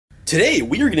Today,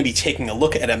 we are going to be taking a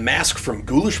look at a mask from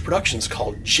Ghoulish Productions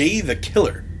called Jay the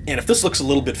Killer. And if this looks a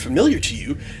little bit familiar to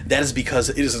you, that is because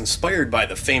it is inspired by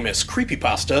the famous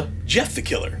creepypasta, Jeff the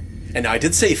Killer. And now I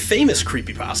did say famous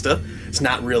creepypasta. It's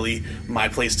not really my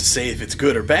place to say if it's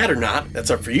good or bad or not.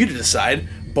 That's up for you to decide.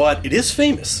 But it is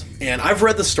famous. And I've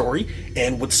read the story,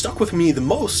 and what stuck with me the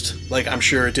most, like I'm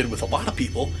sure it did with a lot of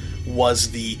people,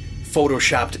 was the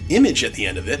photoshopped image at the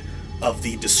end of it of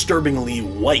the disturbingly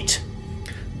white,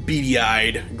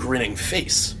 beady-eyed, grinning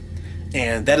face.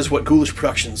 And that is what Ghoulish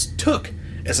Productions took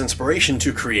as inspiration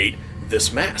to create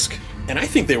this mask. And I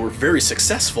think they were very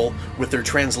successful with their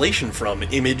translation from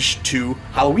image to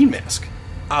Halloween mask.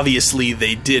 Obviously,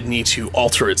 they did need to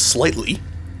alter it slightly.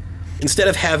 Instead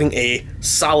of having a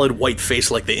solid white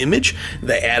face like the image,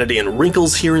 they added in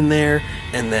wrinkles here and there,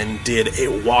 and then did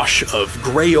a wash of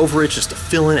gray over it just to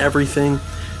fill in everything.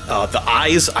 The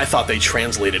eyes, I thought they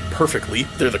translated perfectly.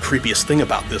 They're the creepiest thing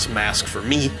about this mask for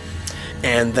me.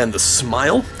 And then the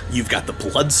smile, you've got the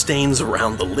blood stains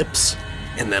around the lips,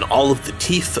 and then all of the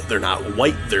teeth, they're not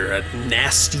white, they're a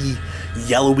nasty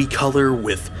yellowy color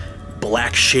with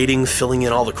black shading filling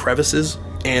in all the crevices.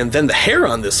 And then the hair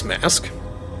on this mask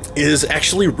is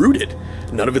actually rooted.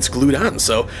 None of it's glued on,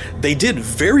 so they did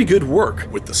very good work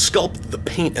with the sculpt, the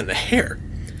paint, and the hair.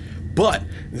 But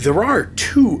there are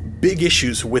two big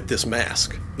issues with this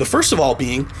mask. The first of all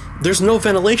being, there's no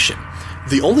ventilation.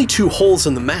 The only two holes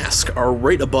in the mask are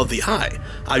right above the eye.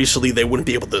 Obviously they wouldn't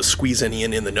be able to squeeze any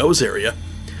in the nose area,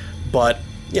 but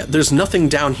yeah, there's nothing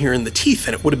down here in the teeth,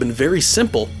 and it would have been very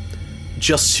simple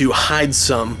just to hide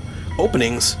some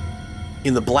openings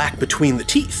in the black between the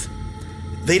teeth.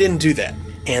 They didn't do that,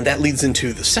 and that leads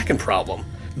into the second problem.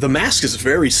 The mask is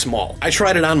very small. I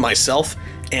tried it on myself,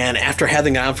 and after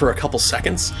having it on for a couple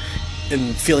seconds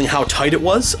and feeling how tight it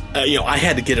was, I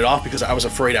had to get it off because I was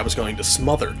afraid I was going to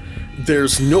smother.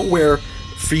 There's nowhere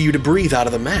for you to breathe out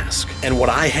of the mask, and when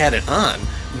I had it on,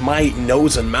 my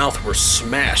nose and mouth were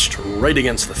smashed right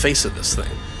against the face of this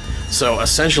thing. So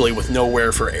essentially, with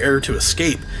nowhere for air to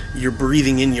escape, you're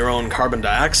breathing in your own carbon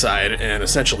dioxide and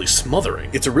essentially smothering.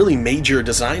 It's a really major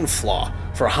design flaw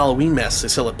for a Halloween mask they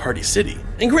sell at Party City.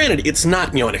 And granted, it's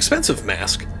not, an expensive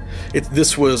mask.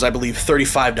 This was, I believe,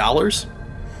 $35.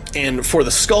 And for the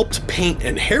sculpt, paint,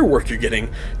 and hair work you're getting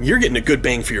a good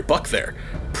bang for your buck there.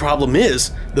 Problem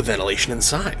is the ventilation and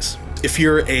size. If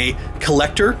you're a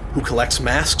collector who collects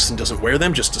masks and doesn't wear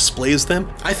them, just displays them,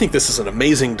 I think this is an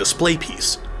amazing display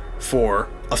piece for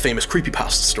a famous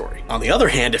creepypasta story. On the other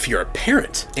hand, if you're a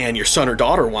parent and your son or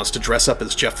daughter wants to dress up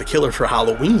as Jeff the Killer for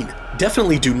Halloween,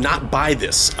 definitely do not buy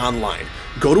this online.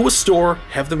 Go to a store,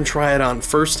 have them try it on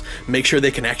first, make sure they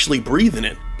can actually breathe in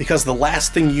it, because the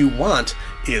last thing you want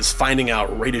is finding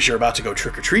out right as you're about to go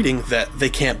trick-or-treating that they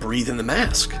can't breathe in the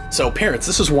mask. So parents,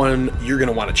 this is one you're going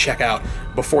to want to check out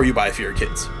before you buy it for your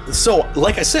kids. So,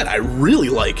 like I said, I really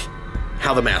like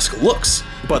how the mask looks,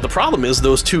 but the problem is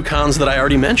those two cons that I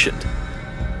already mentioned.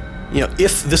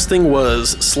 If this thing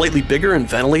was slightly bigger and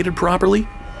ventilated properly,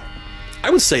 I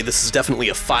would say this is definitely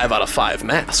a 5 out of 5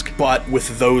 mask, but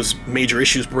with those major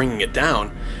issues bringing it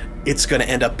down, it's going to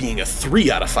end up being a 3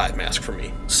 out of 5 mask for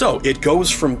me. So it goes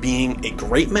from being a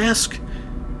great mask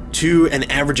to an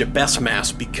average at best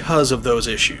mask because of those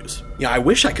issues. I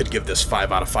wish I could give this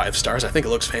 5 out of 5 stars. I think it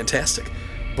looks fantastic,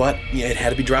 but it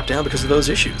had to be dropped down because of those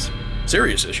issues.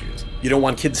 Serious issues. You don't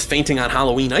want kids fainting on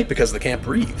Halloween night because they can't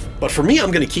breathe. But for me, I'm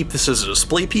going to keep this as a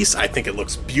display piece. I think it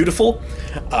looks beautiful.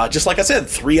 Just like I said,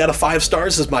 3 out of 5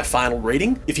 stars is my final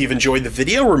rating. If you've enjoyed the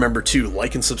video, remember to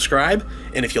like and subscribe.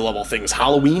 And if you love all things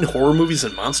Halloween, horror movies,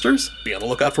 and monsters, be on the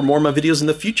lookout for more of my videos in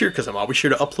the future, because I'm always sure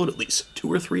to upload at least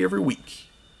 2 or 3 every week.